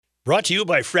Brought to you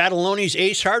by Fratelloni's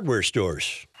Ace Hardware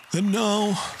Stores. And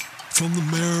now, from the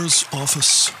mayor's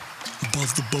office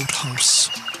above the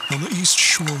boathouse on the east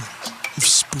shore of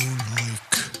Spoon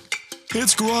Lake,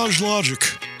 it's Garage Logic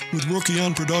with Rookie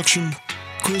on production,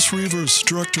 Chris Reavers,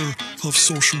 director of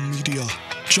social media,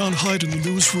 John Hyde in the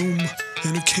newsroom,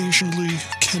 and occasionally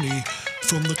Kenny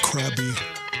from the Krabby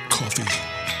Coffee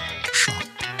Shop.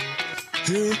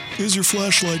 Here is your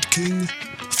flashlight king,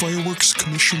 fireworks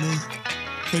commissioner,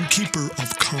 and keeper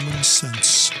of common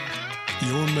sense,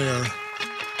 your mayor,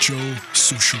 Joe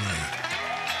Soucheray.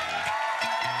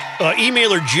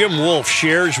 Emailer Jim Wolf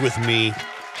shares with me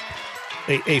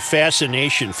a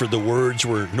fascination for the words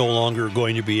we're no longer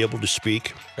going to be able to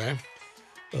speak. Okay.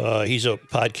 He's a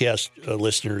podcast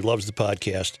listener, loves the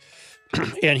podcast.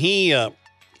 And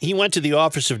he went to the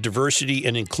Office of Diversity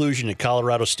and Inclusion at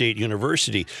Colorado State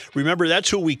University. Remember, that's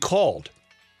who we called.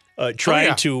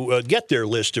 Trying to get their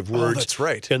list of words. Oh, that's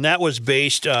right. And that was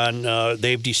based on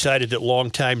they've decided that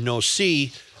long time no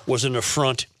see was an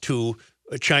affront to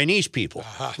Chinese people,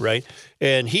 right?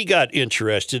 And he got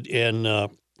interested, and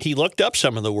he looked up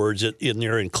some of the words in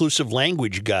their inclusive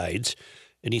language guides,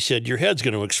 and he said, your head's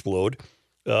going to explode.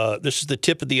 This is the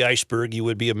tip of the iceberg. You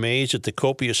would be amazed at the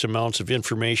copious amounts of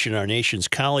information our nation's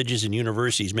colleges and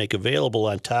universities make available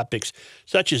on topics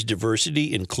such as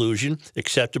diversity, inclusion,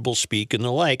 acceptable speak, and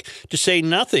the like, to say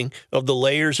nothing of the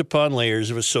layers upon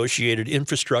layers of associated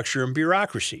infrastructure and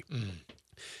bureaucracy.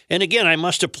 And again, I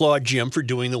must applaud Jim for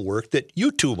doing the work that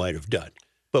you two might have done.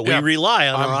 But we rely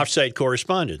on our offsite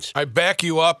correspondence. I back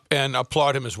you up and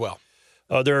applaud him as well.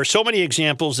 There are so many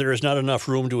examples, there is not enough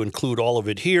room to include all of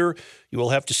it here. You will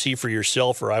have to see for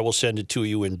yourself, or I will send it to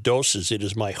you in doses. It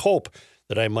is my hope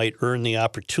that I might earn the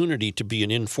opportunity to be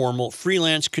an informal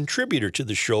freelance contributor to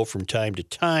the show from time to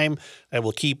time. I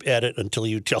will keep at it until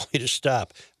you tell me to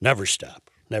stop. Never stop.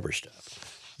 Never stop.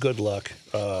 Good luck.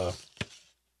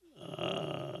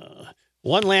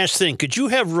 One last thing. Could you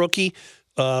have Rookie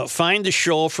find the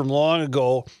show from long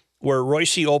ago where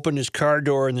Royce opened his car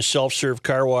door in the self-serve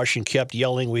car wash and kept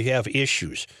yelling, "We have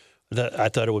issues"? I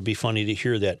thought it would be funny to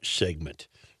hear that segment.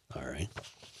 All right.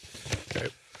 Okay.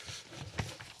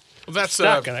 Well, that's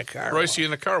Stuck in a car Royce wash.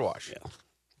 in a car wash. Yeah.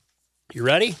 You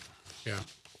ready? Yeah.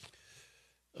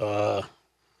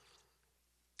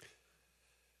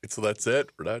 So that's it?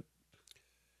 We're not...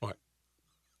 What?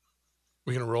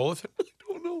 We going to roll with it? I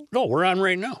don't know. No, we're on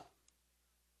right now.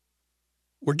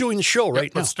 We're doing the show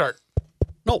right now. Let's start.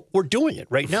 No, we're doing it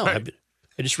right now. Right.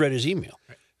 I just read his email.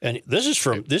 And this is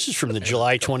from the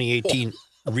July 2018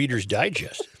 Reader's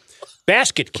Digest.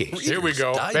 Basket case. Here we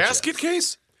go. Digest. Basket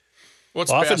case? What's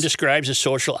Often basket? describes a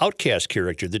social outcast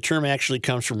character. The term actually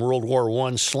comes from World War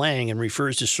I slang and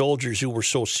refers to soldiers who were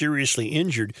so seriously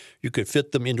injured you could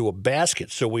fit them into a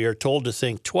basket. So we are told to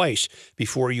think twice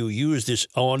before you use this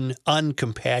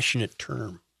uncompassionate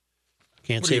term.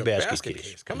 Can't What say are you, basket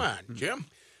case. Come on, Jim.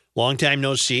 Long time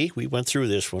no see. We went through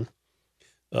this one.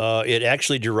 It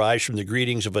actually derives from the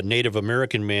greetings of a Native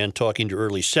American man talking to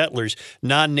early settlers.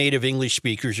 Non-native English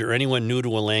speakers or anyone new to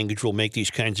a language will make these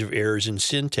kinds of errors in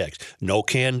syntax. No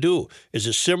can do is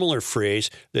a similar phrase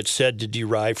that's said to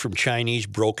derive from Chinese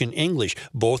broken English.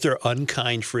 Both are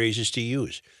unkind phrases to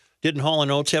use. Didn't Hall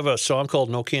 & Oates have a song called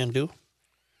No Can Do?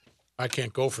 I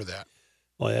can't go for that.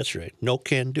 Oh, that's right. No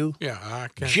can do. Yeah, I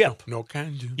can't. Gyp. No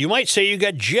can do. You might say you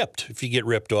got gypped if you get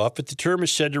ripped off, but the term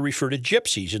is said to refer to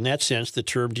gypsies. In that sense, the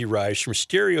term derives from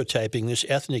stereotyping this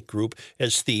ethnic group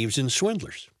as thieves and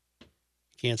swindlers.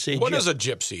 Can't say What gyp. is a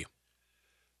gypsy?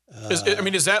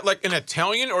 Is that like an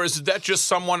Italian, or is that just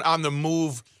someone on the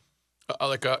move,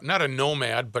 not a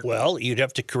nomad, but Well, you'd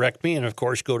have to correct me and, of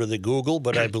course, go to the Google,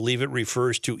 but I believe it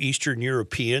refers to Eastern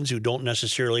Europeans who don't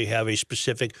necessarily have a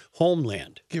specific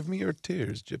homeland. Give me your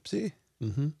tears, Gypsy.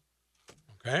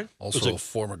 okay? Also, a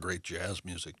former great jazz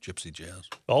music, gypsy jazz.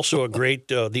 Also a great,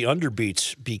 the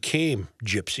Underbeats became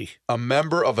gypsy. A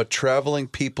member of a traveling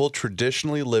people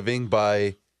traditionally living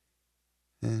by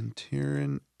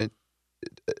itinerant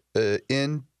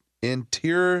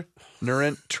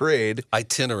trade.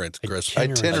 Itinerant, Chris.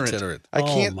 Itinerant. I Oh,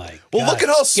 can't. my Well, God. look at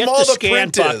how Get small the the scan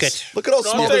print bucket. is. Look at how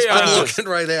small they, this print I'm is.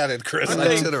 looking right at it, Chris. Aren't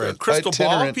they Itinerant. crystal ball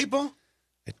Itinerant. people?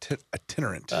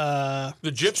 Itinerant. The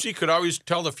gypsy could always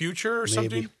tell the future or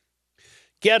something?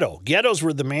 Ghetto. Ghettos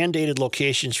were the mandated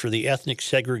locations for the ethnic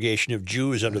segregation of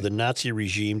Jews under the Nazi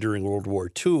regime during World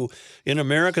War II. In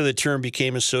America, the term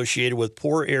became associated with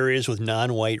poor areas with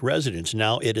non-white residents.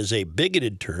 Now it is a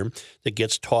bigoted term that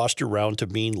gets tossed around to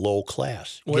mean low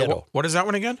class. Wait, Ghetto. what is that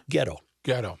one again? Ghetto.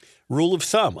 Ghetto. Rule of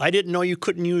thumb. I didn't know you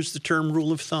couldn't use the term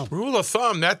rule of thumb. Rule of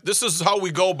thumb. This is how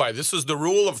we go by. This is the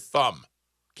rule of thumb.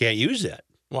 Can't use that.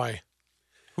 Why?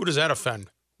 Who does that offend?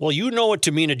 Well, you know it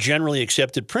to mean a generally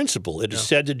accepted principle. It is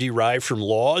said to derive from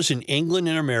laws in England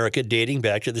and America dating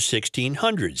back to the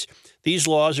 1600s. These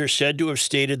laws are said to have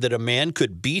stated that a man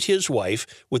could beat his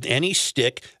wife with any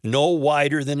stick no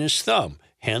wider than his thumb,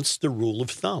 hence the rule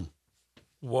of thumb.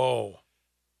 Whoa.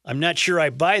 I'm not sure I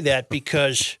buy that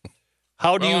because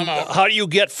how do you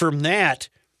get from that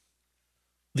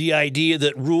the idea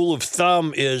that rule of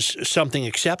thumb is something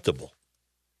acceptable?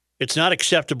 It's not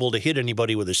acceptable to hit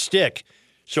anybody with a stick.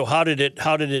 So how did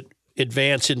it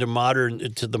advance into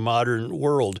the modern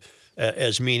world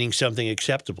as meaning something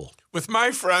acceptable? With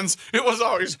my friends, it was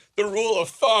always the rule of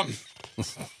thumb.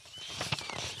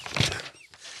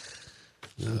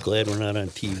 I'm glad we're not on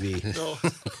TV. No.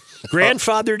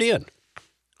 Grandfathered in.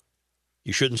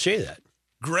 You shouldn't say that.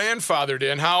 Grandfathered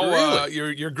in. How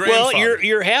Really? your grandfather? Well,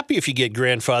 you're happy if you get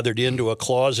grandfathered into a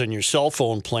clause on your cell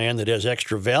phone plan that has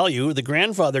extra value. The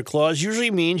grandfather clause usually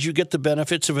means you get the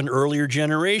benefits of an earlier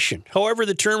generation. However,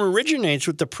 the term originates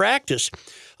with the practice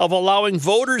of allowing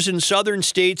voters in southern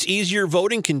states easier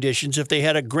voting conditions if they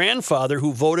had a grandfather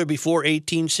who voted before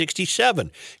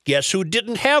 1867. Guess who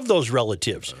didn't have those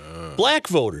relatives? Black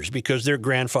voters, because their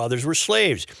grandfathers were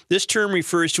slaves. This term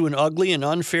refers to an ugly and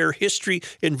unfair history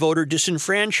in voter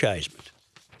disenfranchisement.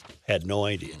 Had no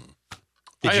idea.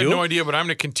 I had no idea, but I'm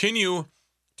going to continue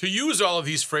to use all of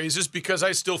these phrases because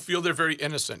I still feel they're very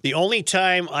innocent. The only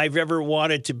time I've ever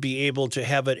wanted to be able to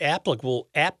have it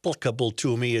applicable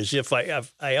to me is if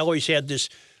I always had this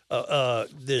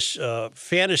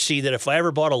fantasy that if I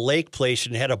ever bought a lake place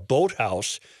and had a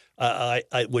boathouse,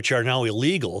 which are now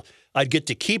illegal, I'd get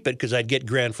to keep it because I'd get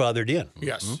grandfathered in.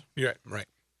 Yes. Yeah, right.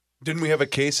 Didn't we have a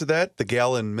case of that? The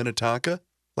gal in Minnetonka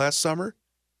last summer?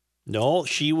 No,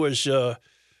 she was. You're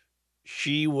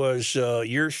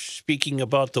speaking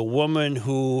about the woman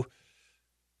who.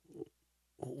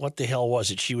 What the hell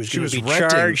was it? She was going to be renting.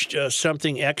 charged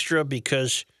something extra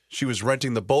because. She was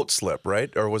renting the boat slip,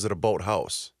 right? Or was it a boat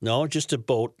house? No, just a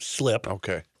boat slip.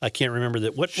 Okay. I can't remember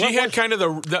that. She had kind of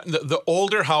the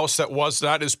older house that was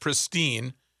not as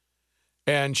pristine,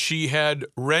 and she had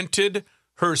rented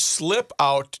her slip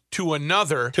out to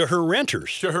her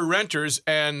renters.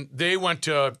 And they went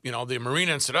to the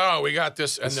marina and said, "Oh, we got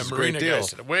this," and This is the a great marina guy deal.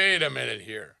 said, "Wait a minute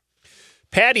here,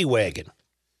 Paddy wagon.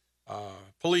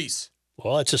 police."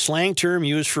 Well, it's a slang term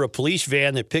used for a police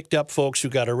van that picked up folks who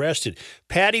got arrested.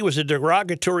 Paddy was a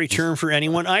derogatory term for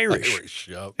anyone Irish.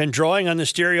 Yep. And drawing on the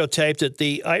stereotype that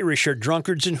the Irish are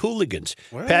drunkards and hooligans.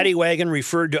 Paddy wagon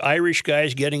referred to Irish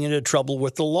guys getting into trouble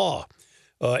with the law.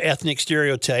 Ethnic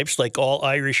stereotypes, like all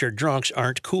Irish are drunks,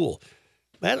 aren't cool.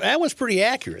 That was pretty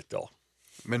accurate, though.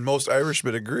 I mean, most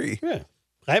Irishmen agree. Yeah.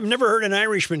 I've never heard an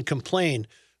Irishman complain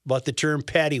about the term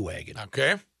paddy wagon.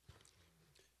 Okay.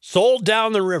 Sold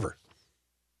down the river.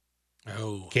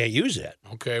 Oh. Can't use that.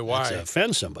 Okay. Why? To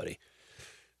offend somebody.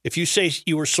 If you say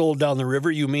you were sold down the river,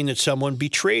 you mean that someone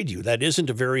betrayed you. That isn't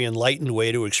a very enlightened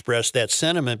way to express that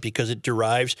sentiment because it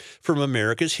derives from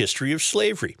America's history of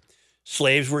slavery.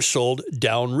 Slaves were sold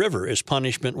downriver as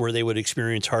punishment where they would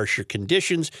experience harsher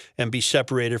conditions and be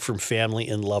separated from family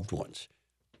and loved ones.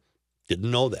 Didn't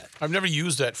know that. I've never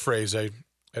used that phrase. I've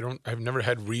never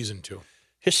had reason to.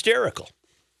 Hysterical.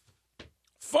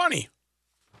 Funny.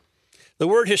 The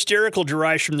word hysterical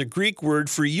derives from the Greek word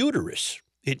for uterus.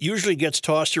 It usually gets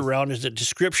tossed around as a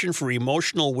description for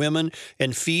emotional women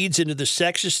and feeds into the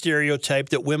sexist stereotype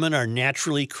that women are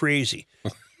naturally crazy.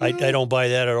 I don't buy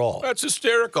that at all. That's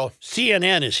hysterical.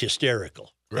 CNN is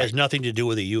hysterical. It has nothing to do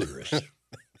with a uterus.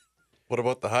 What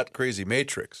about the hot, crazy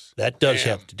Matrix? That does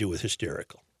have to do with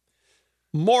hysterical.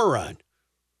 Moron.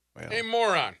 Hey,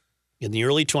 moron. In the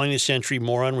early 20th century,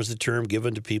 moron was the term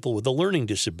given to people with a learning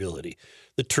disability.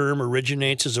 The term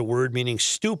originates as a word meaning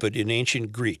stupid in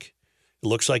ancient Greek. It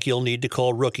looks like you'll need to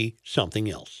call rookie something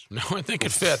else. No, I think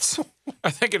it fits.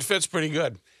 I think it fits pretty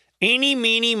good. Eeny,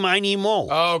 meeny, miny, mo.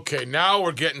 Okay, now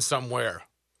we're getting somewhere.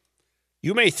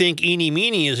 You may think eeny,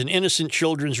 meeny is an innocent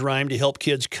children's rhyme to help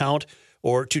kids count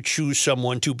or to choose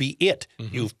someone to be it.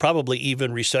 Mm-hmm. You've probably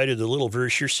even recited the little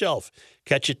verse yourself.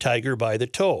 Catch a tiger by the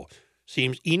toe.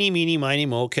 Seems eeny, meeny, miny,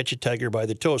 mo, catch a tiger by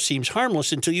the toe. Seems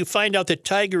harmless until you find out that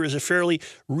tiger is a fairly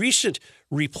recent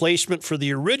replacement for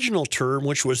the original term,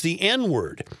 which was the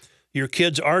N-word. Your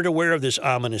kids aren't aware of this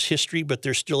ominous history, but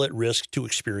they're still at risk to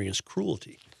experience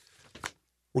cruelty.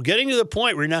 We're getting to the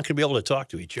point where you're not going to be able to talk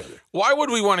to each other. Why would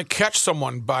we want to catch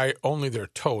someone by only their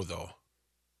toe, though?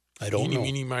 I don't know. Eeny,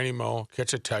 meeny, miny, mo,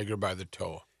 catch a tiger by the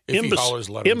toe. If he hollers,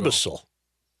 let him imbecile. Go.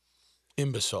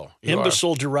 Imbecile.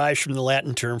 Imbecile derives from the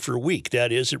Latin term for weak.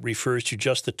 That is, it refers to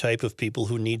just the type of people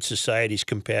who need society's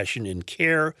compassion and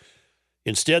care.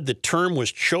 Instead, the term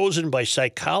was chosen by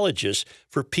psychologists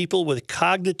for people with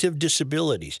cognitive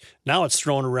disabilities. Now it's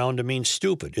thrown around to mean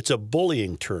stupid. It's a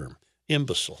bullying term.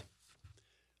 Imbecile.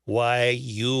 Why,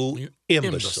 you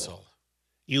imbecile.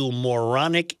 You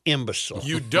moronic imbecile.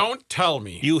 You don't tell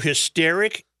me. You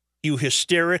hysterical,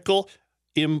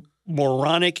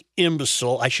 moronic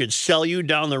imbecile. I should sell you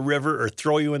down the river or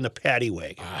throw you in the paddy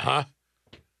wagon. Uh-huh.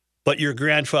 But you're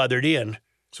grandfathered in.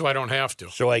 So I don't have to.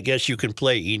 So I guess you can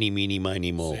play eeny, meeny,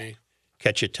 miny, mo. See?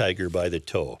 Catch a tiger by the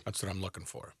toe. That's what I'm looking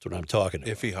for. That's what I'm talking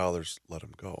about. If he hollers, let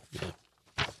him go.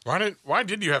 Why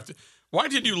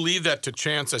did you leave that to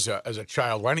chance as a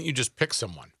child? Why didn't you just pick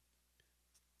someone?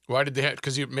 Why did they have?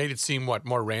 Because you made it seem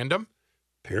more random?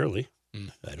 Apparently.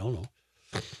 I don't know.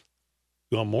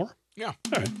 You want more? Yeah.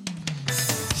 All right.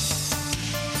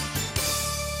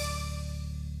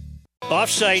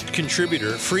 Off-site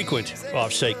contributor, frequent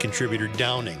off-site contributor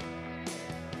Downing,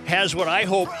 has what I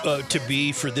hope to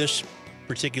be for this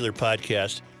particular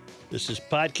podcast. This is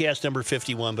podcast number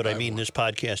 51, but I mean this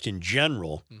podcast in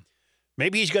general.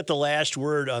 Maybe he's got the last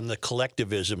word on the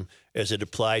collectivism as it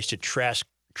applies to trash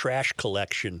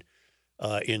collection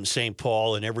in St.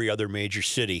 Paul and every other major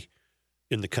city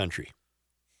in the country.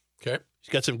 Okay.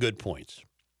 He's got some good points.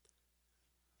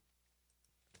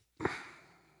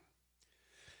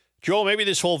 Joel, maybe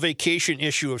this whole vacation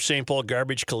issue of St. Paul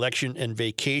garbage collection and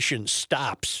vacation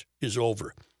stops is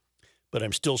over, but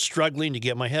I'm still struggling to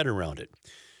get my head around it.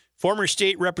 Former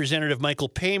State Representative Michael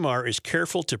Paymar is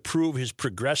careful to prove his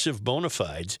progressive bona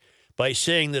fides by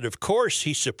saying that, of course,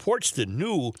 he supports the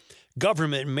new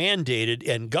government-mandated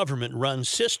and government-run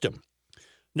system.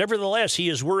 Nevertheless, he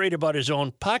is worried about his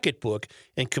own pocketbook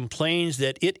and complains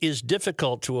that it is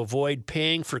difficult to avoid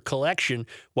paying for collection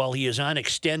while he is on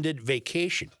extended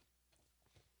vacation.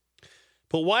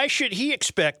 But why should he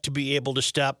expect to be able to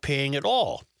stop paying at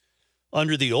all?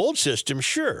 Under the old system,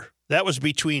 sure, that was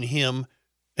between him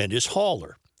and his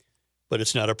hauler. But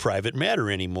it's not a private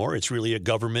matter anymore. It's really a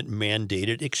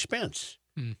government-mandated expense.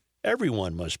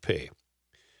 Everyone must pay.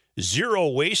 Zero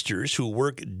wasters who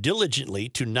work diligently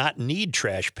to not need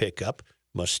trash pickup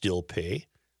must still pay.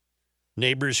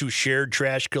 Neighbors who shared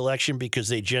trash collection because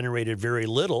they generated very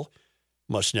little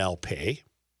must now pay.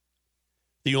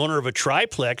 The owner of a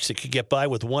triplex that could get by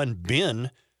with one bin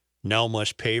now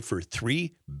must pay for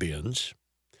 3 bins.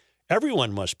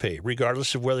 Everyone must pay,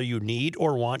 regardless of whether you need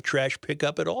or want trash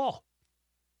pickup at all.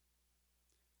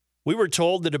 We were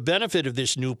told that a benefit of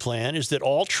this new plan is that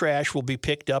all trash will be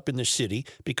picked up in the city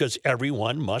because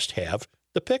everyone must have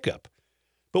the pickup.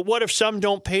 But what if some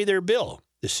don't pay their bill?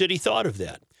 The city thought of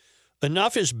that.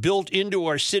 Enough is built into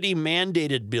our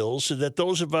city-mandated bills so that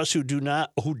those of us who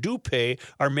do pay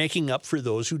are making up for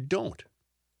those who don't.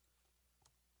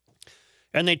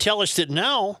 And they tell us that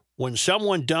now, when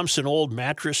someone dumps an old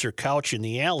mattress or couch in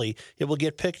the alley, it will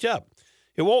get picked up.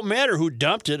 It won't matter who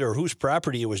dumped it or whose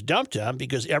property it was dumped on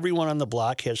because everyone on the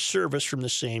block has service from the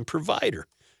same provider,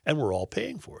 and we're all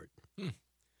paying for it.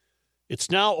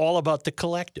 It's now all about the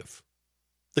collective,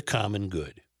 the common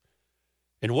good.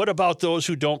 And what about those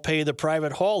who don't pay the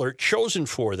private hauler chosen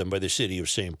for them by the city of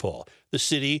St. Paul? The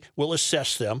city will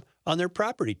assess them on their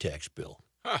property tax bill.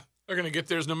 They're going to get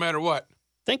theirs no matter what.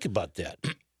 Think about that.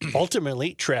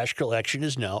 Ultimately, trash collection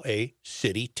is now a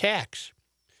city tax.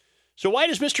 So why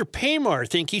does Mr. Paymar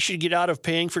think he should get out of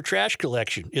paying for trash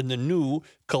collection in the new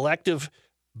collective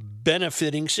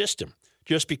benefiting system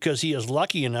just because he is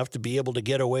lucky enough to be able to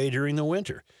get away during the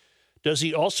winter? Does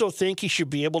he also think he should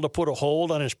be able to put a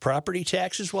hold on his property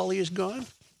taxes while he is gone?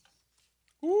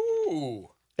 Ooh.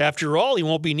 After all, he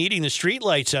won't be needing the street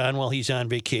lights on while he's on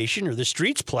vacation, or the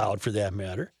streets plowed for that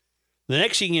matter. The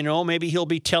next thing you know, maybe he'll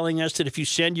be telling us that if you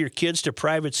send your kids to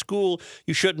private school,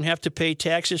 you shouldn't have to pay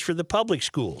taxes for the public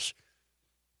schools.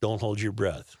 Don't hold your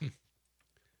breath.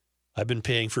 I've been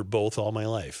paying for both all my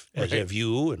life, as have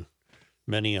you and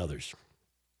many others.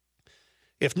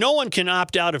 If no one can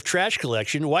opt out of trash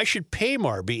collection, why should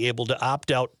Paymar be able to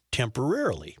opt out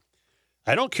temporarily?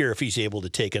 I don't care if he's able to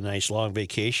take a nice long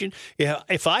vacation.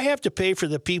 If I have to pay for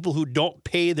the people who don't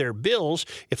pay their bills,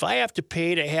 if I have to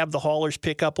pay to have the haulers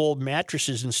pick up old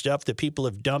mattresses and stuff that people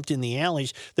have dumped in the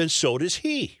alleys, then so does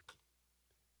he.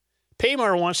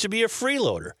 Paymar wants to be a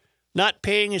freeloader, not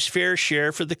paying his fair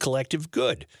share for the collective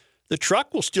good. The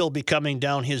truck will still be coming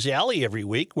down his alley every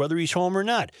week, whether he's home or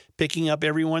not, picking up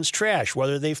everyone's trash,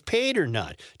 whether they've paid or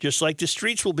not, just like the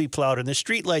streets will be plowed and the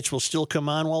streetlights will still come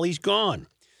on while he's gone.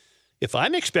 If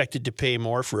I'm expected to pay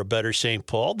more for a better St.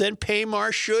 Paul, then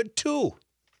Paymar should too.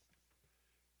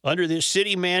 Under this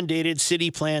city-mandated,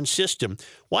 city-planned system,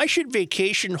 why should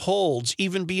vacation holds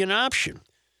even be an option?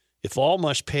 If all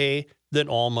must pay, then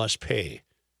all must pay.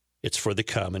 It's for the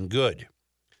common good.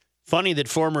 Funny that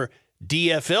former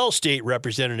DFL state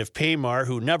representative Paymar,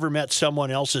 who never met someone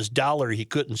else's dollar he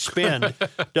couldn't spend,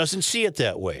 doesn't see it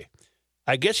that way.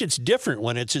 I guess it's different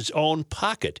when it's his own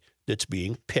pocket that's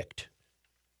being picked.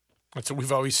 That's what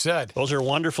we've always said. Those are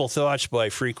wonderful thoughts by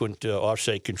frequent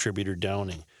offsite contributor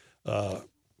Downing.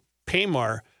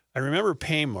 Paymar, I remember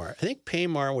Paymar. I think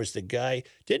Paymar was the guy.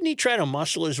 Didn't he try to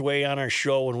muscle his way on our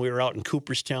show when we were out in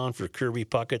Cooperstown for Kirby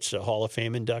Puckett's Hall of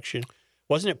Fame induction?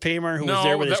 Wasn't it Paymar who was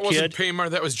there with his kid? No, that wasn't Paymar.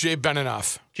 That was Jay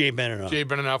Beninoff. Jay Beninoff. Jay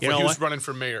Beninoff when he was running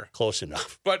for mayor. Close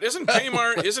enough. But isn't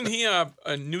Paymar? Isn't he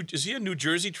a New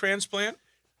Jersey transplant?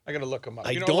 I got to look him up.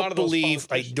 I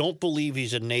don't believe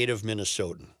he's a native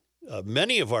Minnesotan.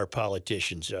 Many of our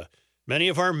politicians, many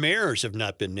of our mayors have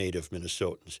not been native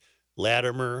Minnesotans.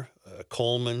 Latimer,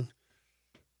 Coleman,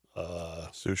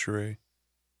 Souchere.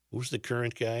 Who's the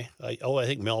current guy? I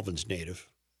think Melvin's native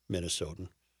Minnesotan.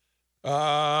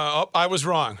 I was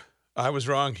wrong.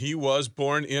 He was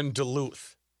born in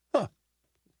Duluth. Huh.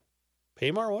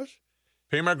 Paymar was?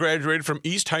 Paymar graduated from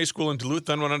East High School in Duluth,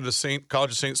 then went on to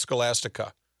College of St.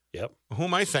 Scholastica. Yep. Who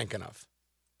am I thinking of?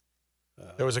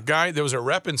 There was a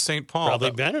rep in St. Paul.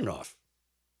 Probably Beninoff.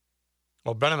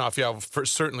 Oh, Beninoff, yeah,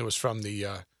 certainly was from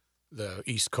the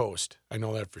East Coast. I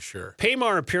know that for sure.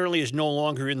 Paymar apparently is no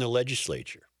longer in the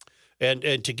legislature. And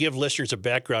to give listeners a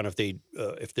background,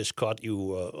 if this caught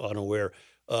you unaware,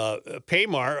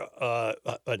 Paymar,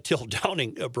 until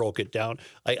Downing broke it down,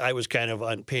 I was kind of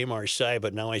on Paymar's side,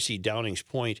 but now I see Downing's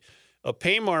point.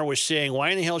 Paymar was saying, why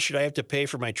in the hell should I have to pay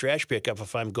for my trash pickup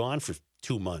if I'm gone for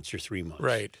 2 months or 3 months?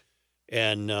 Right.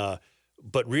 And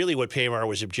but really what Paymar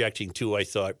was objecting to, I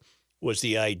thought, was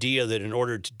the idea that in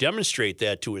order to demonstrate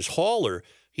that to his hauler,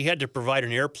 he had to provide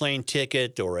an airplane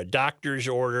ticket or a doctor's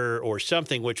order or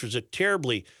something, which was a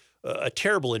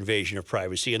terrible invasion of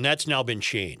privacy, and that's now been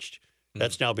changed.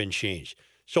 That's now been changed.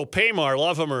 So Paymar,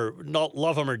 love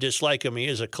him or dislike him, he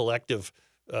is a collectivist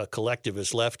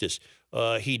leftist.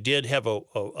 He did have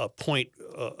a point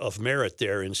of merit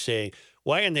there in saying,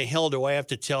 why in the hell do I have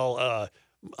to tell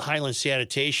Highland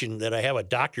Sanitation that I have a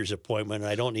doctor's appointment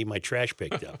and I don't need my trash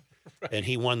picked up? Right. And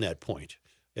he won that point.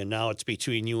 And now it's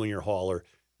between you and your hauler,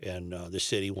 and the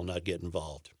city will not get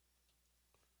involved.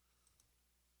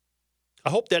 I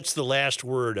hope that's the last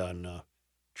word on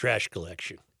trash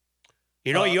collection.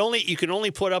 You know, you can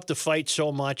only put up the fight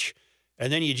so much,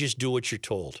 and then you just do what you're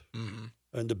told. Mm-hmm.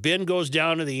 And the bin goes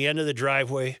down to the end of the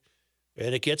driveway,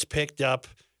 and it gets picked up,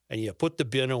 and you put the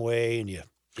bin away, and you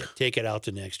take it out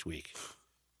the next week.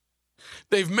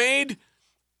 They've made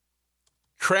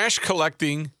trash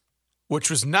collecting, which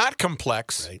was not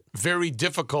complex, right, very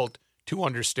difficult to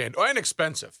understand and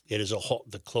expensive. It is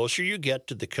the closer you get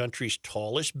to the country's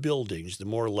tallest buildings, the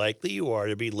more likely you are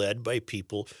to be led by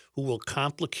people who will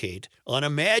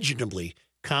unimaginably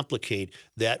complicate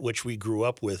that which we grew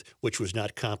up with, which was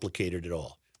not complicated at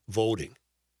all. Voting,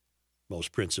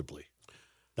 most principally.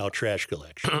 Now trash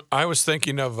collection. I was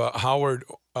thinking of Howard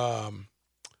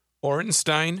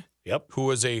Orenstein, who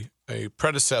was a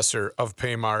predecessor of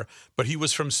Paymar, but he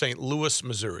was from St. Louis,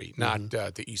 Missouri, not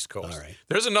the East Coast. All right.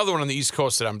 There's another one on the East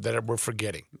Coast that we're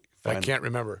forgetting. I can't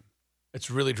remember. It's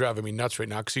really driving me nuts right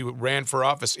now because he ran for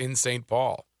office in St.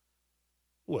 Paul.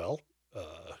 Well,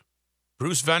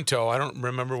 Bruce Vento. I don't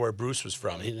remember where Bruce was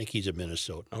from. I think he's a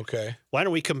Minnesotan. Okay. Why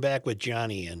don't we come back with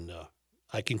Johnny and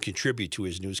I can contribute to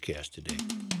his newscast today.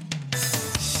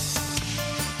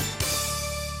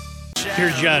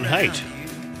 Here's John Haidt.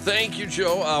 Thank you,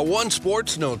 Joe. One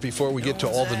sports note before we get to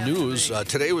all the news.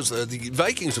 Today was the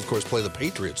Vikings, of course, play the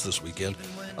Patriots this weekend.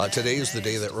 Today is the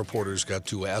day that reporters got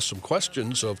to ask some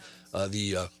questions of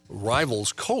the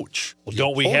rivals' coach. Well,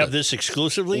 don't we have this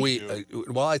exclusively?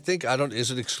 I think is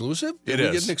it exclusive? It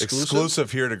is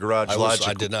exclusive here to Garage Logic.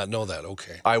 I did not know that.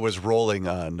 Okay. I was rolling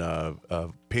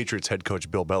on Patriots head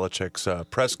coach Bill Belichick's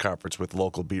press conference with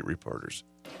local beat reporters.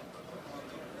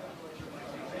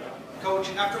 Coach,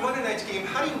 after Monday night's game,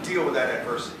 how do you deal with that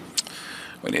adversity?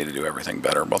 We need to do everything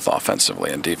better, both offensively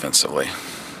and defensively.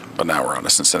 But now we're on to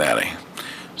Cincinnati.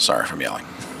 Sorry if I'm yelling.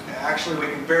 Actually,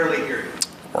 we can barely hear you.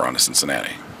 We're on to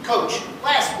Cincinnati. Coach,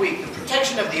 last week, the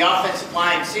protection of the offensive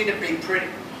line seemed to be pretty...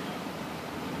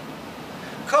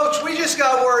 Coach, we just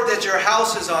got word that your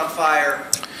house is on fire.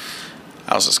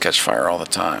 Houses catch fire all the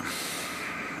time.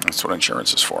 That's what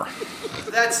insurance is for.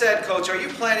 That said, Coach, are you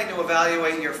planning to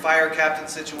evaluate your fire captain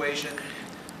situation?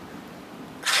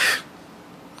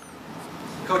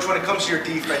 Coach, when it comes to your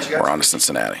defense, we're on to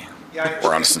Cincinnati.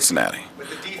 We're on to Cincinnati.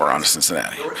 We're on to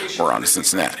Cincinnati. We're on to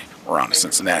Cincinnati. We're on to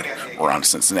Cincinnati. We're on to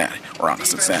Cincinnati. We're on to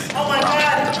Cincinnati. Oh my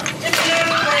God! It's the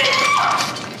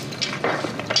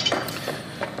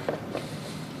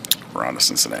We're on to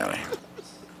Cincinnati.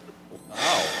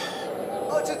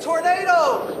 Oh, it's a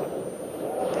tornado!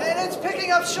 And it's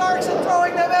picking up sharks and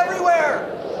throwing them everywhere!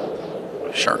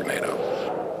 Sharknado.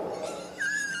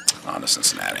 On to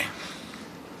Cincinnati.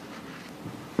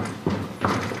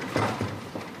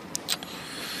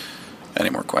 Any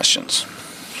more questions?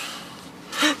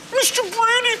 Mr.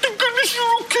 Brady, thank goodness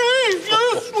you're okay.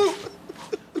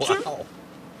 Yes. Wow.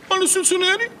 On to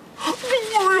Cincinnati?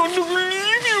 Don't worry, I'll never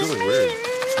leave you. Really weird.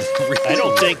 I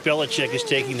don't think Belichick is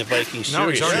taking the Vikings No,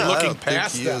 he's seriously. already I looking don't think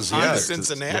past he that. is, On yeah. to It's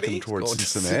Cincinnati. Looking towards Going to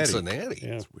Cincinnati. Cincinnati.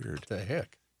 Yeah. It's weird. What the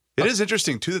heck? It is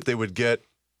interesting, too, that they would get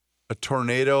a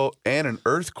tornado and an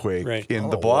earthquake Right. in All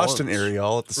the at Boston once. area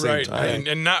all at the same Right, time.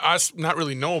 and not us, not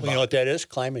really know about You know what that is?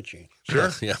 Climate change. Sure.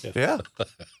 Yeah. Yeah.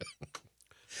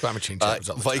 climate change. Happens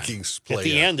all the time. Vikings play. At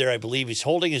the end there, I believe he's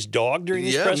holding his dog during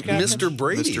this yeah, press conference. Mr.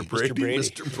 Brady. Mr. Brady.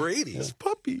 Mr. Brady. His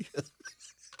puppy.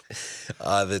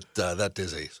 That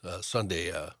is a Sunday.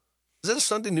 Is that a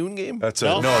Sunday noon game? That's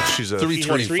No. no, she's a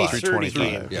 3:25. 3:30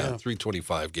 game. Yeah,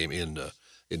 3:25 game in New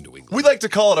England. We like to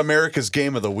call it America's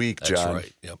Game of the Week, That's John.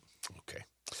 right. Yep. Okay.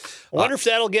 I wonder if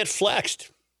that'll get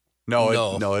flexed.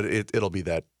 No, No. it'll be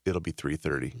that. It'll be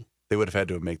 3:30. They would have had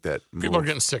to make that move. People are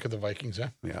getting sick of the Vikings, huh?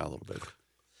 Yeah, a little bit.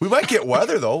 We might get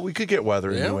weather though. We could get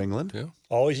weather Yeah. in New England. Yeah.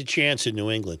 Always a chance in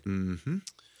New England. Mm-hmm.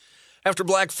 After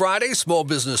Black Friday, Small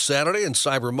Business Saturday, and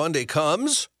Cyber Monday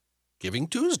comes Giving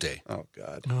Tuesday. Oh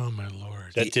God. Oh my Lord!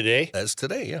 Is that today? That's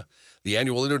today. Yeah. The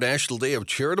annual International Day of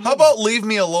Charitable. How about Leave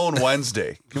Me Alone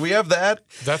Wednesday? Can we have that?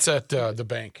 That's at the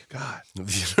bank. God.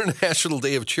 The International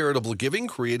Day of Charitable Giving,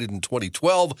 created in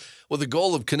 2012 with the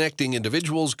goal of connecting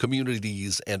individuals,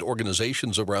 communities, and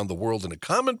organizations around the world in a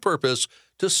common purpose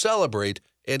to celebrate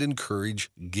and encourage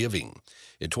giving.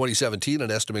 In 2017, an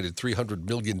estimated $300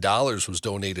 million was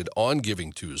donated on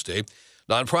Giving Tuesday.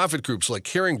 Nonprofit groups like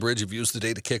Caring Bridge have used the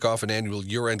day to kick off an annual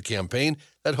year-end campaign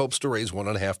that hopes to raise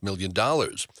 $1.5 million.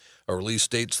 A release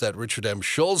states that Richard M.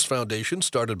 Schulz Foundation,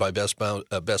 started by Best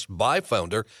Buy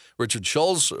founder Richard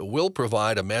Schulz, will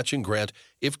provide a matching grant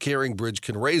if Caring Bridge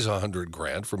can raise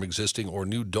 $100,000 from existing or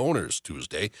new donors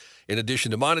Tuesday. In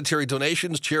addition to monetary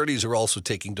donations, charities are also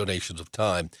taking donations of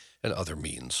time and other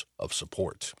means of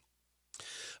support.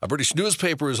 A British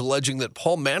newspaper is alleging that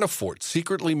Paul Manafort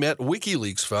secretly met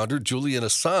WikiLeaks founder Julian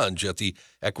Assange at the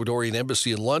Ecuadorian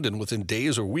embassy in London within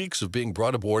days or weeks of being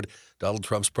brought aboard Donald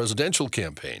Trump's presidential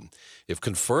campaign. If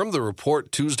confirmed, the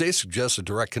report Tuesday suggests a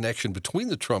direct connection between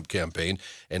the Trump campaign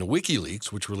and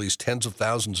WikiLeaks, which released tens of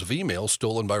thousands of emails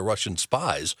stolen by Russian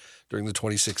spies during the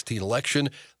 2016 election.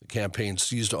 The campaign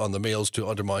seized on the mails to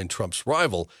undermine Trump's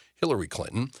rival, Hillary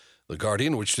Clinton. The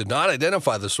Guardian, which did not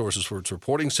identify the sources for its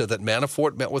reporting, said that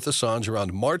Manafort met with Assange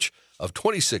around March of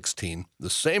 2016, the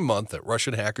same month that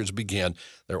Russian hackers began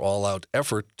their all-out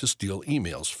effort to steal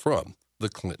emails from the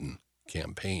Clinton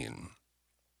campaign.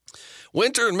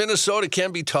 Winter in Minnesota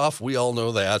can be tough. We all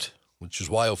know that, which is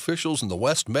why officials in the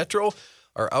West Metro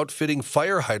are outfitting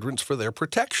fire hydrants for their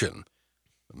protection.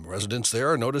 And residents there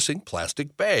are noticing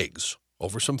plastic bags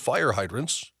over some fire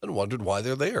hydrants and wondered why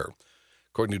they're there.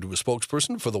 According to a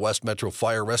spokesperson for the West Metro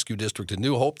Fire Rescue District in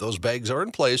New Hope, those bags are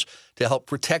in place to help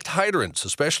protect hydrants,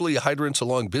 especially hydrants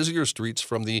along busier streets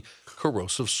from the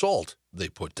corrosive salt they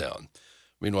put down.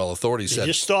 Meanwhile, authorities You said...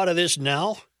 just thought of this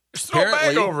now? Just throw a bag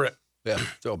Apparently- over it. Yeah,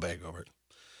 throw a bag over it.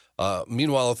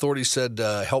 Meanwhile, authorities said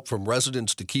help from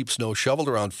residents to keep snow shoveled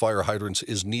around fire hydrants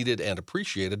is needed and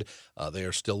appreciated. They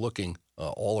are still looking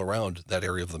all around that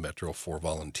area of the metro for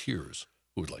volunteers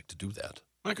who would like to do that.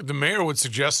 Like the mayor would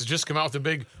suggest to just come out with a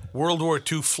big World War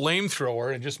II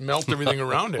flamethrower and just melt everything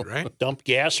around it, right? Dump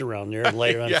gas around there and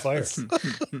light it on Yes. fire.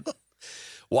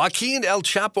 Joaquin El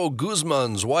Chapo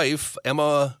Guzman's wife,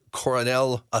 Emma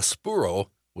Coronel Aspuro,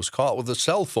 was caught with a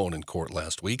cell phone in court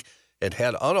last week and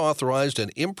had unauthorized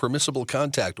and impermissible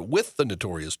contact with the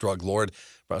notorious drug lord,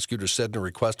 prosecutors said in a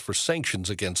request for sanctions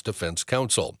against defense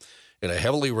counsel. In a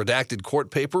heavily redacted court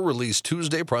paper released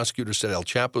Tuesday, prosecutors said El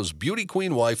Chapo's beauty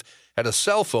queen wife had a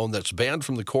cell phone that's banned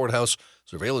from the courthouse.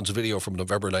 Surveillance video from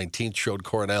November 19th showed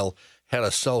Coronel had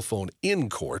a cell phone in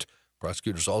court.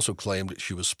 Prosecutors also claimed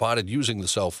she was spotted using the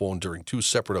cell phone during two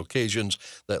separate occasions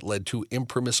that led to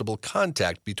impermissible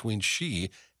contact between she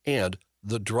and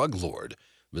the drug lord.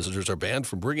 Visitors are banned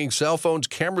from bringing cell phones,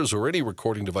 cameras, or any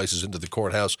recording devices into the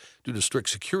courthouse due to strict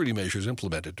security measures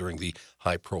implemented during the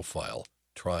high-profile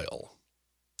trial.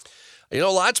 You know,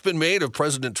 a lot's been made of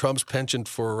President Trump's penchant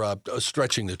for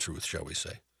stretching the truth, shall we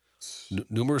say.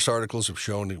 Numerous articles have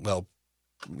shown, well,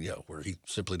 yeah, where he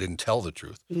simply didn't tell the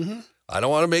truth. Mm-hmm. I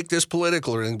don't want to make this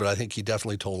political or anything, but I think he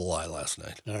definitely told a lie last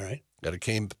night. All right. At a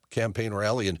campaign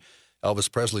rally in Elvis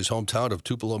Presley's hometown of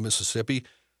Tupelo, Mississippi,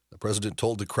 the president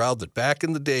told the crowd that back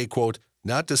in the day, quote,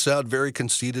 not to sound very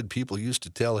conceited, people used to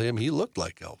tell him he looked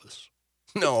like Elvis.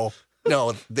 No,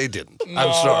 they didn't.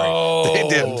 I'm sorry. They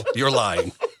didn't. You're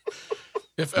lying.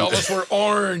 If Elvis were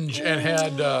orange and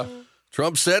had...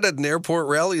 Trump said at an airport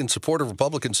rally in support of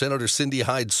Republican Senator Cindy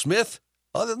Hyde-Smith,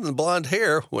 other than the blonde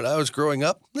hair, when I was growing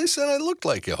up, they said I looked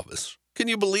like Elvis. Can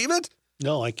you believe it?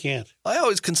 No, I can't. I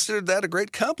always considered that a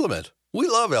great compliment. We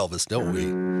love Elvis, don't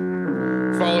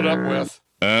we? Followed up with...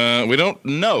 We don't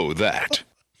know that.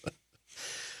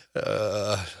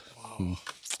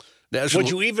 National...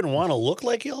 Would you even want to look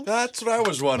like Elvis? That's what I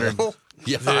was wondering.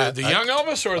 Yeah, The young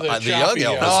Elvis or the young choppy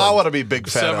Elvis? No, I want to be big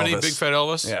fat 70 Elvis. big fat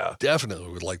Elvis? Yeah.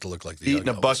 definitely would like to look like the Eating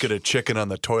young a Elvis. bucket of chicken on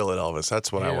the toilet, Elvis.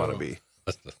 That's what I want to be.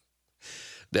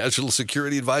 National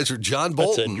Security Advisor John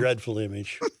That's Bolton. a dreadful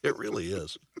image. It really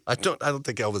is. I don't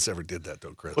think Elvis ever did that,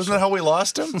 though, Chris. Wasn't that how we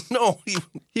lost him? No,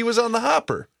 He was on the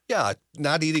hopper. yeah,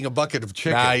 not eating a bucket of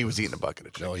chicken. Nah, he was eating a bucket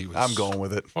of chicken. No, he was- I'm going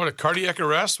with it. What, a cardiac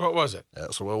arrest? What was it?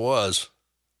 That's what it was.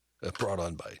 Brought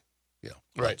on by,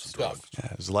 Right, lots of drugs. stuff.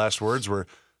 Yeah, his last words were,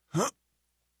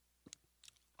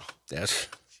 That's,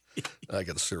 I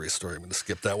got a serious story. I'm going to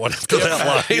skip that one after that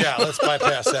line. Yeah, let's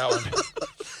bypass that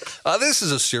one. This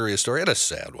is a serious story and a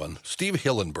sad one. Steve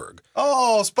Hillenburg,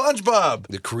 oh, SpongeBob.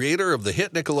 the creator of the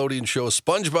hit Nickelodeon show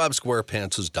SpongeBob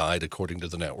SquarePants, has died, according to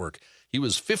the network. He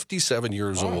was 57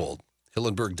 years old.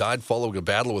 Hillenburg died following a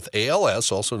battle with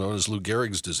ALS, also known as Lou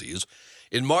Gehrig's disease.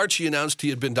 In March, he announced he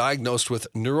had been diagnosed with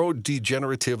the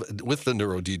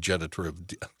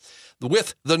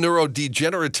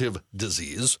neurodegenerative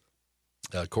disease.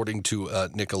 According to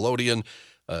Nickelodeon,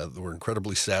 they were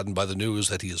incredibly saddened by the news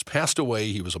that he has passed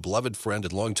away. He was a beloved friend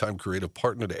and longtime creative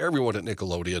partner to everyone at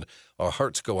Nickelodeon. Our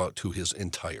hearts go out to his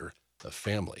entire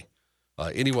family.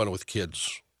 Anyone with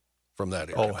kids from that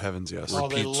era. Oh, heavens, yes. Oh,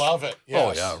 they Repeats. love it. Oh,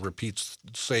 Yes. yeah, repeats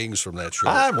sayings from that show.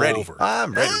 I'm ready. Over.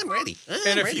 I'm ready. I'm ready.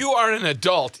 And if you are an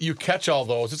adult, you catch all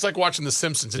those. It's like watching The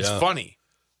Simpsons. It's Yeah. funny.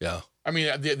 Yeah. I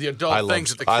mean, the adult things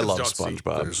that the I kids love don't see.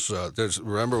 SpongeBob. There's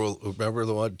remember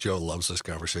the one, Joe loves this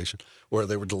conversation, where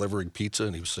they were delivering pizza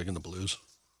and he was singing the blues,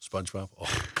 SpongeBob.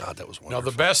 Oh God, that was Now,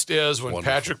 wonderful. the best is when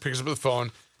Wonderful. Patrick picks up the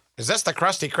phone. Is this the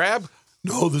Krusty Krab?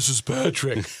 No, this is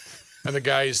Patrick. And the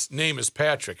guy's name is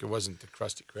Patrick. It wasn't the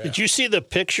Krusty Krab. Did you see the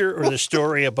picture or the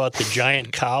story about the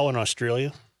giant cow in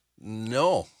Australia?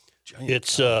 No.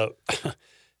 It's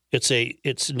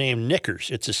it's named Knickers.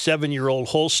 It's a 7-year-old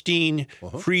Holstein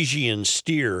Friesian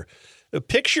steer.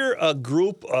 Picture a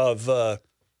group of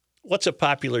what's a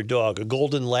popular dog? A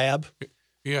golden lab.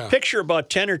 Yeah. Picture about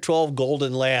 10 or 12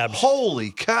 golden labs. Holy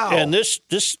cow. And this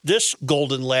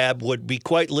golden lab would be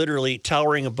quite literally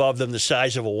towering above them the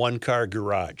size of a one-car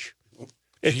garage.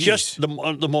 It's Jeez. just the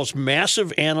most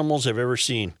massive animals I've ever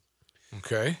seen.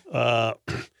 Okay.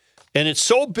 And it's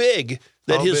so big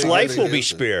that How his big life are will they? be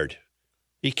spared.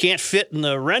 He can't fit in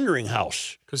the rendering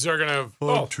house. Because they're going to.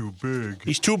 I'm too big.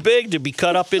 He's too big to be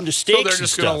cut up into steaks So they're and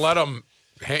just stuff. going to let them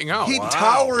hang out. He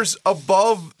towers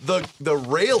above the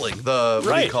railing, what do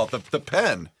Right. you call it? The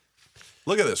pen.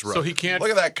 Look at this, Ruck. So he can't-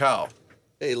 Look at that cow.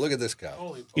 Hey, look at this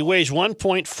cow. He weighs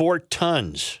 1.4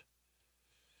 tons.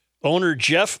 Owner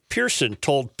Jeff Pearson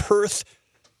told Perth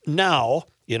Now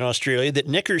in Australia that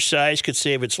Knickers' size could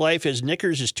save its life as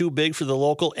Knickers is too big for the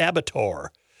local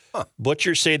abattoir.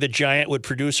 Butchers say the giant would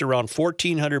produce around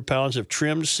 1,400 pounds of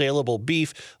trimmed, saleable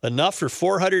beef, enough for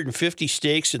 450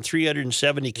 steaks and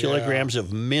 370 kilograms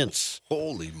of mince.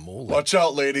 Holy moly. Watch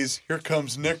out, ladies. Here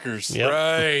comes Knickers. Yep.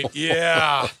 Right.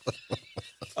 Yeah.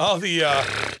 All the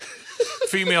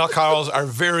female cows are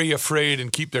very afraid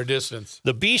and keep their distance.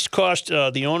 The beast cost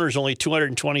the owners only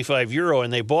 €225,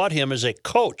 and they bought him as a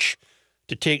coach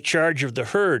to take charge of the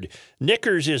herd.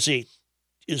 Knickers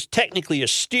is technically a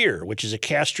steer, which is a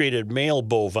castrated male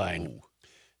bovine.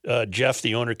 Jeff,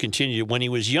 the owner, continued, when he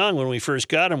was young, when we first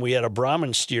got him, we had a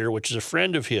Brahman steer, which is a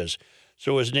friend of his.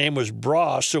 So his name was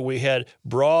Bra, so we had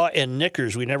Bra and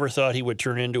Knickers. We never thought he would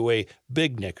turn into a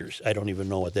big Knickers. I don't even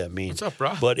know what that means. What's up,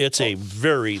 Bra? But it's a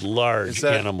very large Is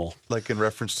that animal. like in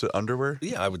reference to underwear?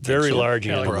 Yeah, I would think Very so. large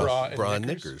Yeah, like animal. bra and Bra and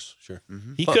Knickers. Knickers. Sure.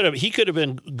 He could have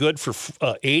been good for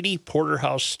 80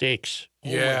 porterhouse steaks.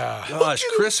 Yeah. Gosh,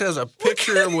 Chris has a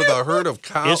picture with a herd of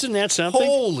cows. Isn't that something?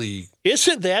 Holy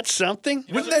Isn't that something?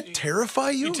 Wouldn't that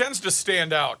terrify He you? tends to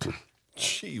stand out.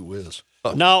 gee whiz.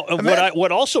 Now,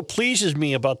 what also pleases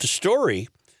me about the story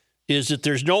is that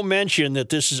there's no mention that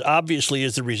this is obviously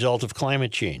as the result of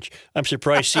climate change. I'm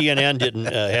surprised CNN didn't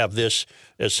have this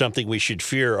as something we should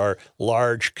fear, are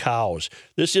large cows.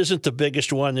 This isn't the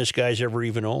biggest one this guy's ever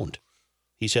even owned.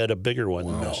 He's had a bigger one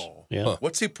than this. Yeah.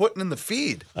 What's he putting in the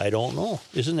feed? I don't know.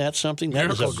 Isn't that something? That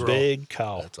is Miracle a Grow. big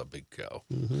cow. That's a big cow.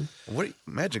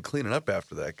 Imagine cleaning up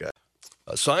after that guy.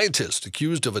 A scientist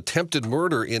accused of attempted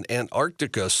murder in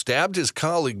Antarctica stabbed his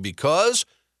colleague because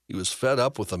he was fed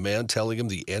up with a man telling him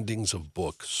the endings of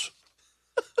books.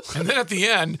 And then at the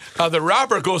end, the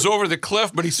robber goes over the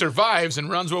cliff, but he survives and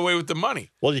runs away with the money.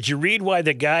 Well, did you read why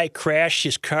the guy crashed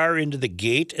his car into the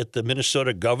gate at the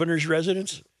Minnesota governor's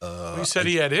residence? He said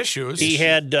he had issues.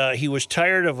 He was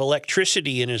tired of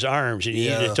electricity in his arms, and he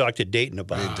needed to talk to Dayton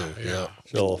about it. Yeah.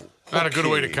 So Not a good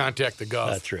way to contact the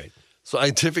Gov. that's right.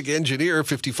 Scientific engineer,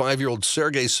 55-year-old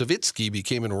Sergei Savitsky,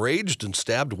 became enraged and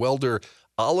stabbed welder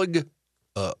Oleg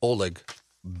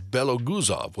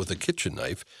Beloguzov with a kitchen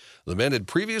knife. The man had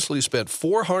previously spent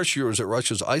 4 harsh years at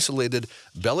Russia's isolated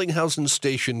Bellinghausen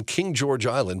Station, King George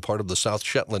Island, part of the South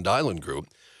Shetland Island group.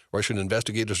 Russian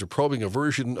investigators are probing a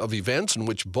version of events in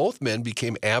which both men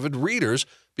became avid readers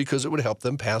because it would help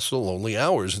them pass the lonely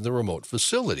hours in the remote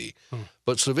facility.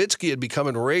 But Savitsky had become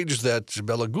enraged that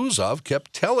Beloguzov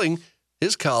kept telling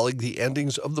his colleague the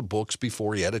endings of the books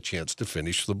before he had a chance to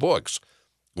finish the books.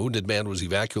 Wounded man was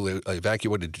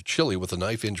evacuated to Chile with a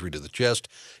knife injury to the chest.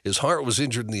 His heart was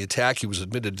injured in the attack. He was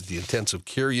admitted to the intensive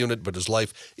care unit, but his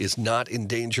life is not in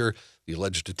danger. The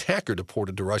alleged attacker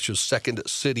deported to Russia's second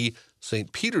city,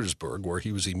 St. Petersburg, where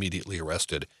he was immediately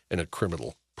arrested and a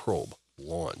criminal probe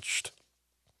launched.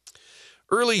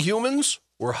 Early humans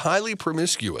were highly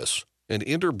promiscuous and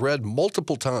interbred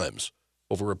multiple times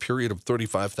over a period of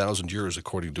 35,000 years,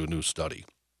 according to a new study.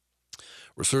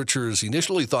 Researchers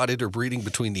initially thought interbreeding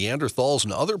between Neanderthals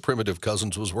and other primitive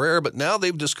cousins was rare, but now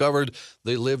they've discovered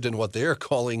they lived in what they're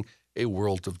calling a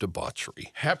world of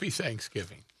debauchery. Happy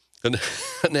Thanksgiving. An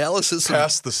analysis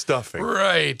Pass the stuffing.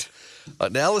 Right.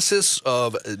 of Neanderthal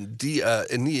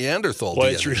Boy,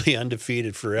 DNA. it's really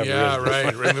undefeated forever. Yeah, isn't it?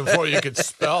 right. Right before you could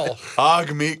spell.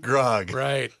 Og meat grog.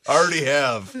 Right. Already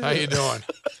have. How you doing?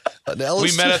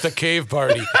 Analysis, We met at the cave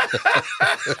party.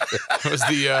 It was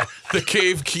the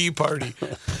cave key party.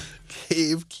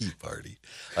 Cave Key Party.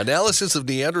 Analysis of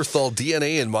Neanderthal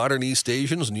DNA in modern East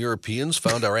Asians and Europeans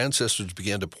found our ancestors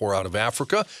began to pour out of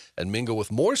Africa and mingle with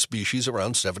more species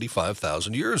around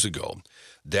 75,000 years ago.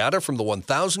 Data from the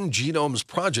 1,000 Genomes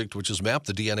Project, which has mapped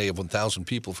the DNA of 1,000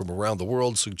 people from around the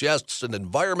world, suggests an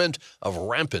environment of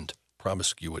rampant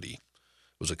promiscuity.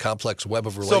 It was a complex web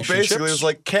of So relationships. basically, it was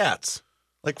like cats,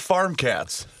 like farm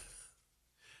cats.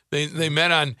 They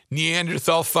met on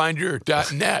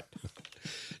NeanderthalFinder.net.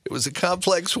 It was a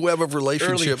complex web of Early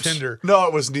relationships. Tinder. No,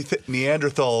 it was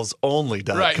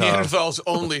NeanderthalsOnly.com. Right,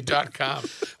 NeanderthalsOnly.com.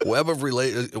 Web of well,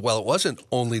 it wasn't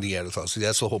only Neanderthals. See,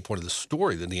 that's the whole point of the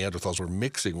story. The Neanderthals were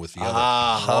mixing with the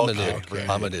other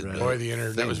hominid. Boy, the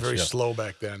internet was very yeah. slow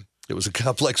back then. It was a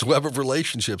complex web of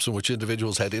relationships in which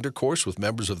individuals had intercourse with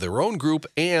members of their own group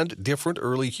and different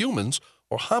early humans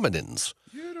or hominins.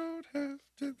 You don't have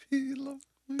to be lonely.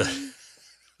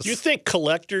 Do you think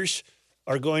collectors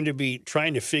are going to be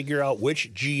trying to figure out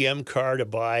which GM car to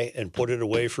buy and put it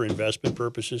away for investment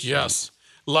purposes? Yes.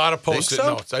 A lot of Post-it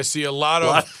so? notes. I see a lot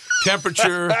of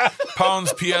temperature,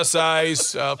 pounds,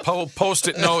 PSIs,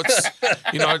 Post-it notes,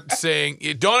 saying,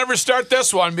 don't ever start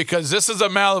this one because this is a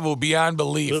Malibu beyond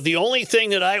belief. The only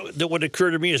thing that would occur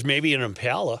to me is maybe an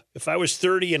Impala. If I was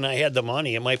 30 and I had the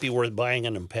money, it might be worth buying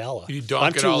an Impala. You donk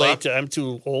I'm it too all late. up? I'm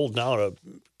too old now to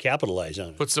capitalize on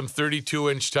it. Put some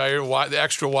 32-inch tire, the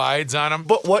extra wides on them.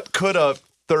 But what could a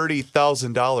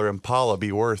 $30,000 Impala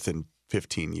be worth in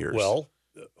 15 years? Well,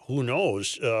 who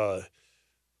knows? You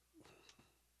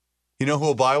know who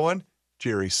will buy one?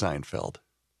 Jerry Seinfeld.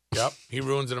 Yep, he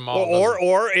ruins them all.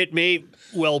 Or it may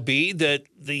well be that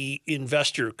the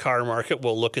investor car market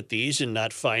will look at these and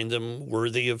not find them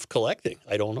worthy of collecting.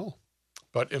 I don't know.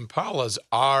 But Impalas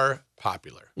are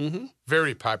popular,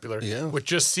 very popular. Yeah. Which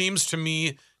just seems to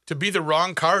me to be the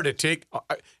wrong car to take.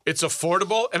 It's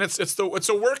affordable and it's a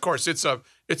workhorse.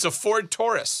 It's a Ford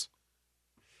Taurus.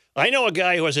 I know a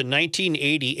guy who has a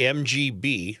 1980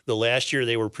 MGB, the last year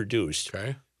they were produced,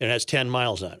 Okay. and has 10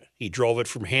 miles on it. He drove it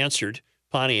from Hansard,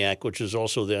 Pontiac, which was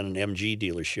also then an MG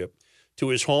dealership, to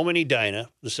his home in Edina.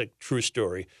 This is a true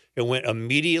story. And went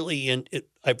immediately in.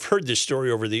 I've heard this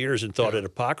story over the years and thought it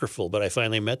apocryphal, but I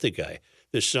finally met the guy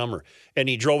this summer. And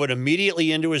he drove it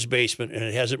immediately into his basement, and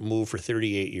it hasn't moved for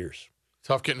 38 years.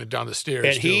 Tough getting it down the stairs.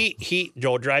 And too. he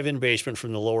drive-in basement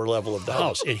from the lower level of the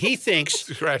house. And he thinks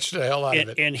Scratched the hell out of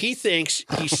it. and he thinks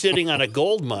he's sitting on a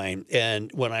gold mine.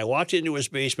 And when I walked into his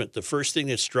basement, the first thing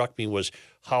that struck me was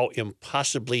how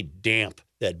impossibly damp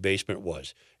that basement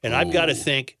was. And I've got to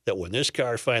think that when this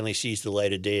car finally sees the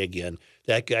light of day again,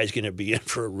 that guy's going to be in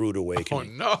for a rude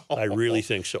awakening. Oh, no. I really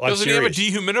think so. Doesn't he have a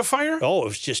dehumidifier? Oh, it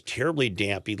was just terribly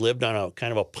damp. He lived on a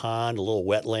kind of a pond, a little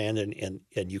wetland,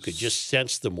 and you could just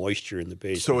sense the moisture in the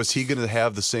basement. So is he going to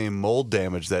have the same mold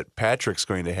damage that Patrick's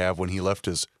going to have when he left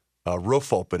his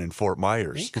roof open in Fort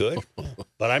Myers? He could.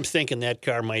 But I'm thinking that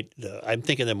car might, I'm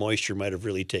thinking the moisture might have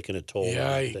really taken a toll.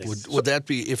 Yikes. Would that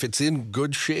be, if it's in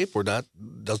good shape or not,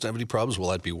 doesn't have any problems, will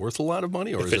that be worth a lot of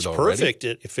money? Or if is it's it already? perfect,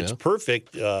 if it's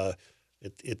perfect,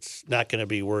 it's not going to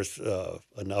be worth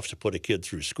enough to put a kid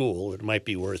through school. It might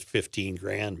be worth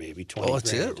 $15,000, maybe $20,000. Oh,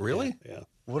 that's it? Really? Yeah.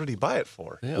 What did he buy it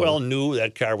for? Yeah, well, new,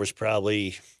 that car was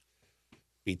probably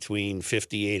between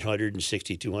 $5,800 and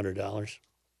 $6,200.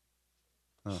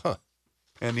 Huh.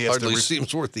 And he has Hardly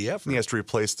seems worth the effort. He has to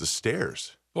replace the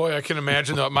stairs. Boy, I can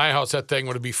imagine though, at my house, that thing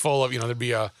would be full of, there'd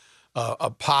be a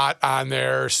pot on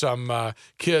there, some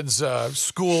kids'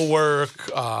 schoolwork,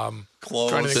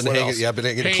 clothes. Been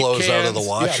hanging clothes out of the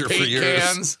washer for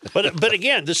years. But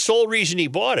again, the sole reason he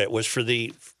bought it was for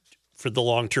the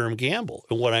long-term gamble.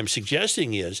 And what I'm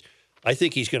suggesting is, I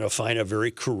think he's going to find a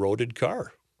very corroded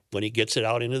car when he gets it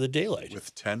out into the daylight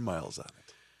with 10 miles on it.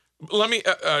 Let me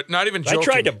not even joking. I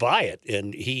tried to buy it,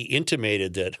 and he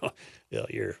intimated that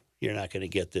you're not going to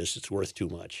get this. It's worth too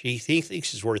much. He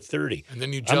thinks it's worth $30,000. And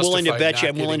then you I'm willing to bet justified you.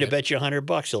 I'm willing to not bet you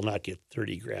 $100 he'll not get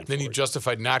 $30,000. Then you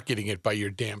justified not getting it by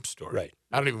your damp store. Right.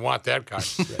 I don't even want that car.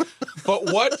 Right.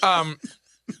 But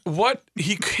what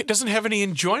he doesn't have any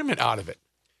enjoyment out of it.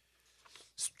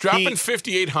 Dropping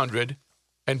 $5,800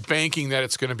 and banking that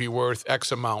it's going to be worth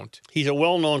X amount. He's a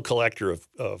well-known collector of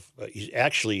he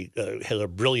actually has a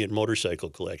brilliant motorcycle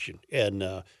collection. And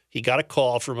he got a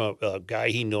call from a guy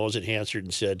he knows at Hansard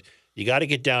and said, you got to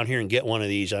get down here and get one of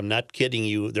these. I'm not kidding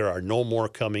you. There are no more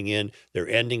coming in. They're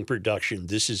ending production.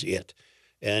 This is it.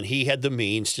 And he had the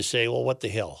means to say, well, what the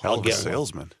hell? I'll get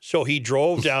salesman. One. So he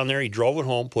drove down there. He drove it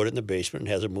home, put it in the basement,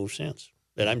 and hasn't moved since.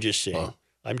 And I'm just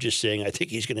saying, I think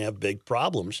he's going to have big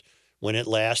problems when at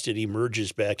last it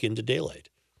emerges back into daylight.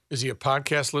 Is he a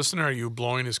podcast listener? Are you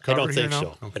blowing his cover I don't think here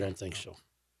so. now? Okay. I don't think so.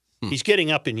 He's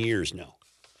getting up in years now.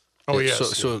 Oh,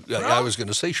 yes. So I was going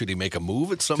to say, should he make a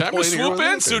move at some Time point? to swoop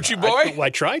in, Suchi boy. I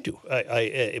tried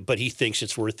to, but he thinks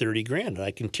it's worth $30,000, and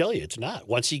I can tell you it's not.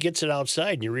 Once he gets it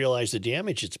outside and you realize the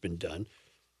damage that's been done,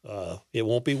 it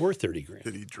won't be worth $30,000.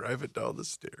 Did he drive it down the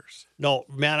stairs? No,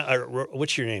 man.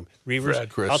 What's your name? Reavers? Fred.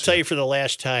 Chris, I'll tell you for the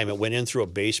last time, it went in through a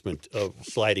basement of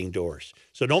sliding doors.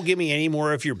 So don't give me any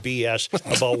more of your BS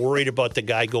about worried about the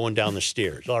guy going down the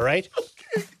stairs. All right?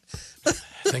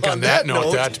 I think on that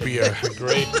note, that'd be a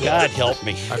great, God help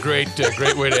me. a great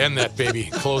way to end that, baby.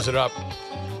 Close it up.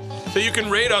 So you can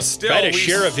rate us still. Try to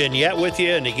share a vignette with you,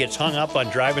 and he gets hung up on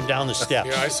driving down the steps.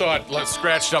 Yeah, I saw it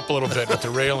scratched up a little bit with the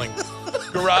railing.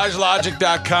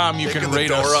 GarageLogic.com. You can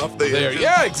rate us off the there. engine.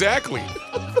 Yeah, exactly.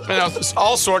 There's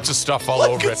all sorts of stuff all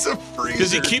over it.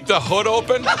 Does he keep the hood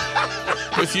open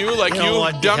with you, like you,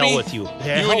 what the dummy? hell with you.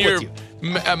 You and your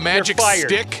magic You're fired.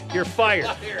 stick. You're fired.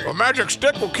 A magic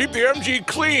stick will keep the MG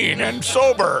clean and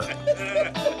sober.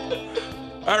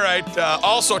 All right.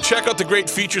 Also, check out the great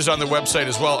features on the website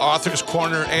as well. Author's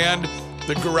Corner and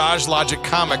the Garage Logic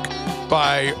comic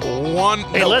by one.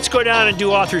 Hey, let's go down and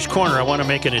do Author's Corner. I want to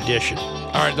make an addition.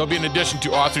 All right. There'll be an addition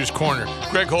to Author's Corner.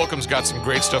 Greg Holcomb's got some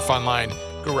great stuff online.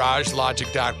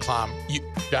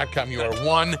 GarageLogic.com. You are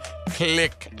one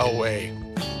click away.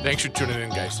 Thanks for tuning in,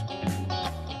 guys.